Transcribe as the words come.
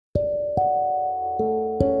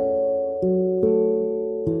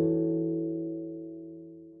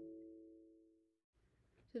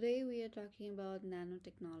talking about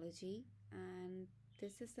nanotechnology, and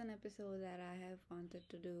this is an episode that I have wanted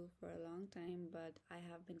to do for a long time, but I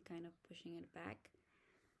have been kind of pushing it back.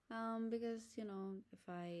 Because if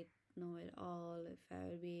I know it all, if I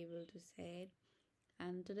will be able to say it,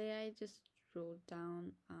 and today I just wrote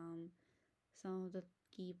down some of the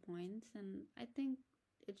key points, and I think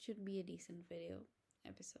it should be a decent video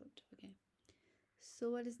episode. Okay.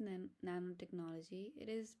 So, what is nanotechnology? It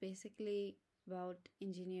is basically about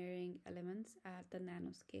engineering elements at the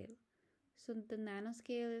nanoscale. So, the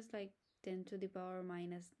nanoscale is like 10 to the power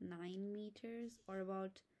minus 9 meters, or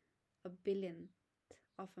about a billionth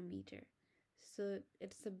of a meter. So,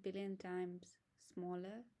 it's a billion times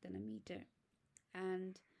smaller than a meter.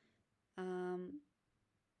 And um,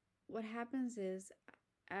 what happens is,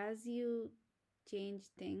 as you change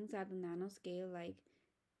things at the nanoscale, like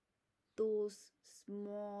those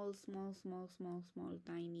small,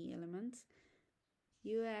 tiny elements,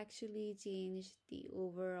 you actually change the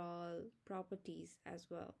overall properties as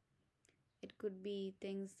well. It could be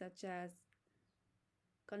things such as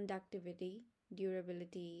conductivity,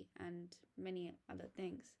 durability, and many other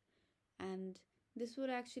things. And this would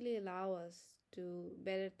actually allow us to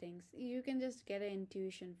better things. You can just get an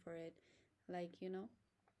intuition for it. Like,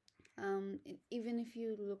 even if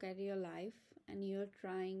you look at your life and you're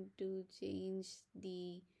trying to change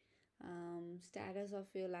the status of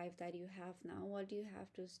your life that you have now, what you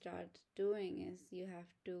have to start doing is you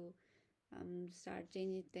have to start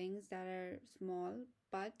changing things that are small,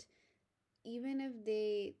 but even if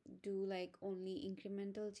they do like only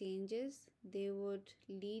incremental changes, they would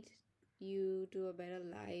lead you to a better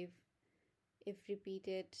life if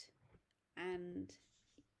repeated and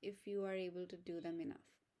if you are able to do them enough.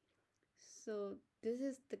 So this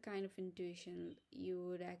is the kind of intuition you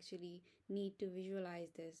would actually need to visualize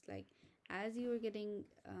this. Like as you are getting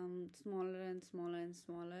smaller and smaller and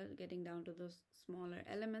smaller, getting down to those smaller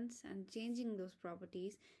elements and changing those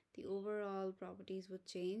properties, the overall properties would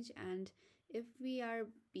change. And if we are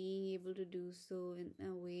being able to do so in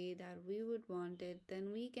a way that we would want it,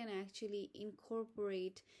 then we can actually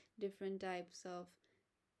incorporate different types of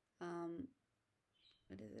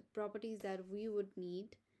properties that we would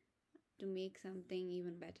need to make something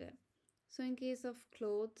even better. So, in case of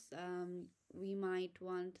clothes, we might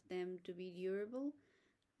want them to be durable,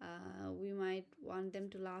 we might want them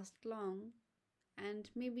to last long, and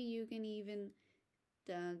maybe you can even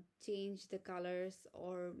change the colors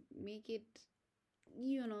or make it,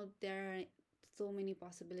 there are so many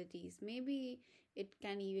possibilities. Maybe it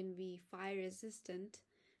can even be fire resistant.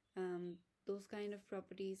 Those kind of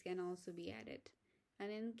properties can also be added.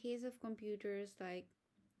 And in case of computers, like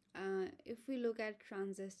if we look at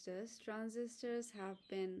transistors have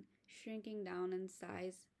been shrinking down in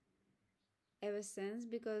size ever since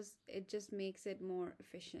because it just makes it more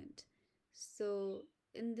efficient. So,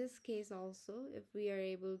 in this case, also, if we are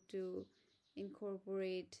able to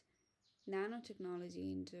incorporate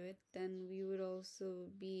nanotechnology into it, then we would also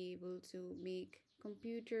be able to make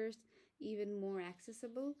computers even more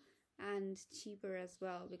accessible and cheaper as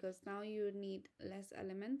well, because now you would need less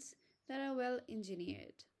elements that are well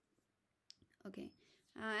engineered. Okay,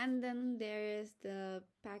 and then there is the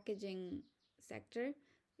packaging sector.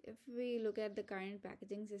 If we look at the current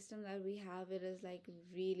packaging system that we have, it is like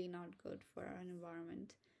really not good for our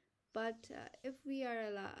environment. But if we are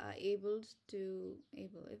if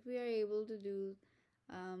we are able to do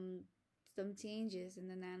some changes in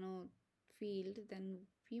the nano field, then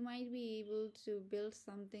we might be able to build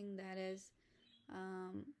something that is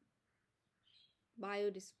um,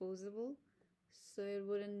 biodisposable, so it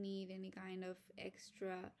wouldn't need any kind of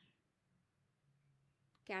extra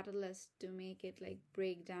catalyst to make it like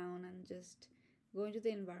break down and just go into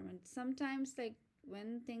the environment. Sometimes, like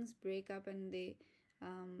when things break up and they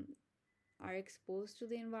um, are exposed to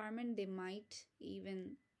the environment, they might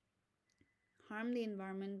even harm the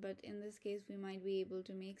environment. But in this case, we might be able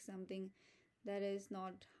to make something that is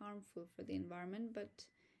not harmful for the environment, but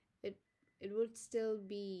it it would still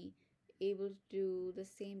be able to do the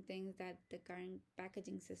same things that the current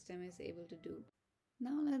packaging system is able to do.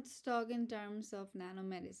 Now let's talk in terms of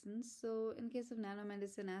nanomedicine. So in case of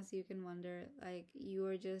nanomedicine, as you can wonder, like you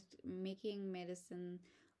are just making medicine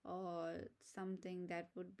or something that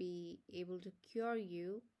would be able to cure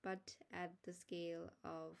you, but at the scale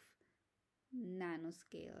of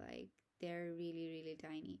nanoscale, like they're really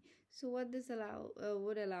tiny. So what this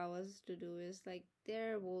would allow us to do is like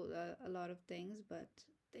there are a lot of things, but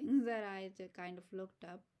things that I kind of looked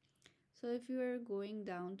up. So if you are going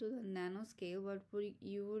down to the nanoscale, what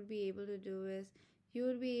you would be able to do is you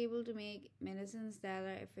would be able to make medicines that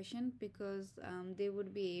are efficient because they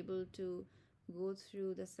would be able to go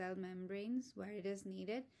through the cell membranes where it is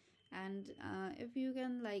needed. And if you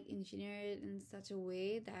can like engineer it in such a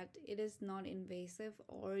way that it is not invasive,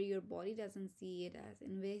 or your body doesn't see it as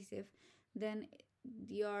invasive, then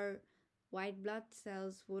your white blood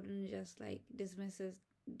cells wouldn't just like dismiss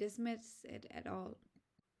it at all.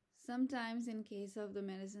 Sometimes, in case of the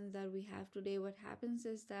medicines that we have today, what happens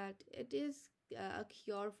is that it is a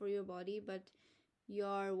cure for your body, but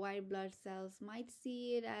your white blood cells might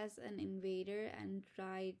see it as an invader and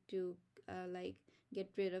try to like get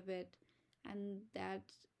rid of it, and that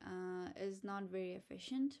is not very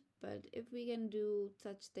efficient. But if we can do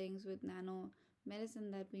such things with nano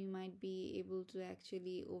medicine, that we might be able to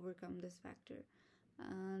actually overcome this factor.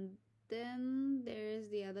 And then there is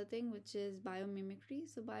the other thing, which is biomimicry.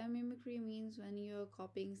 So biomimicry means when you're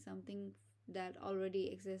copying something that already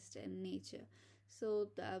exists in nature. So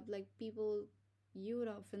like people, you would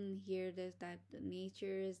often hear this, that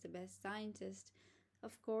nature is the best scientist.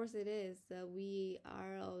 Of course it is. We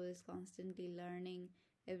are always constantly learning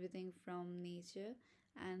everything from nature.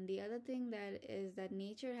 And the other thing that is that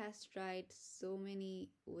nature has tried so many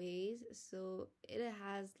ways. So it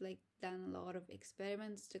has like done a lot of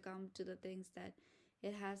experiments to come to the things that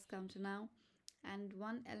it has come to now. And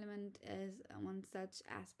one element is one such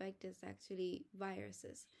aspect is actually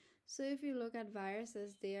viruses. So if you look at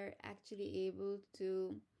viruses, they are actually able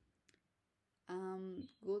to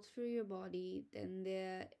go through your body, then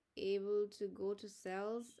they're able to go to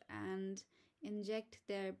cells and inject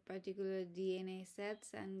their particular DNA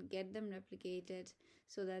sets and get them replicated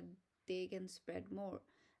so that they can spread more.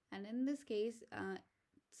 And in this case,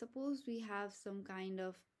 suppose we have some kind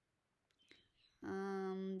of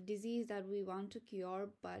disease that we want to cure,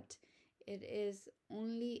 but it is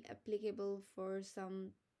only applicable for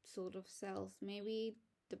some sort of cells. Maybe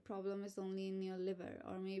the problem is only in your liver,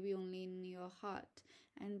 or maybe only in your heart,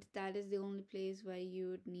 and that is the only place where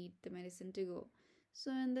you would need the medicine to go.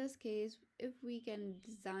 So, in this case, if we can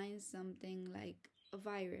design something like a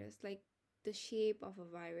virus, like the shape of a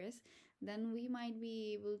virus, then we might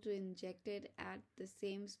be able to inject it at the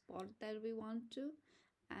same spot that we want to.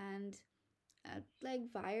 And like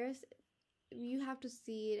virus, you have to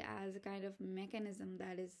see it as a kind of mechanism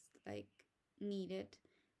that is like needed,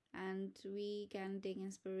 and we can take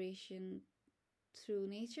inspiration through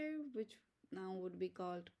nature, which now would be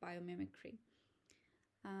called biomimicry.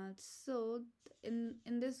 So in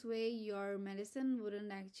this way, your medicine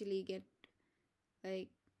wouldn't actually get like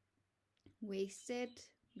wasted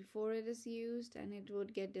before it is used, and it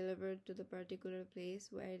would get delivered to the particular place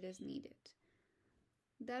where it is needed.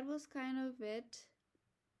 That was kind of it,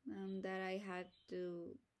 that I had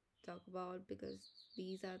to talk about, because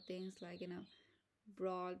these are things like in a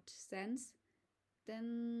broad sense.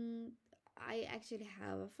 Then I actually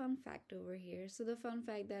have a fun fact over here. So, the fun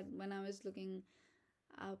fact that when I was looking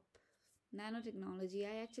up nanotechnology,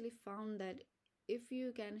 I actually found that if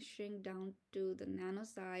you can shrink down to the nano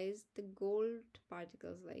size, the gold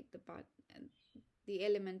particles, like the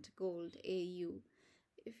element gold, AU,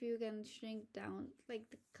 if you can shrink down, like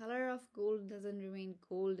the color of gold doesn't remain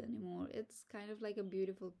gold anymore. It's kind of like a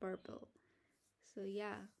beautiful purple. So,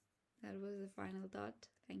 yeah, that was the final thought.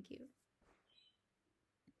 Thank you.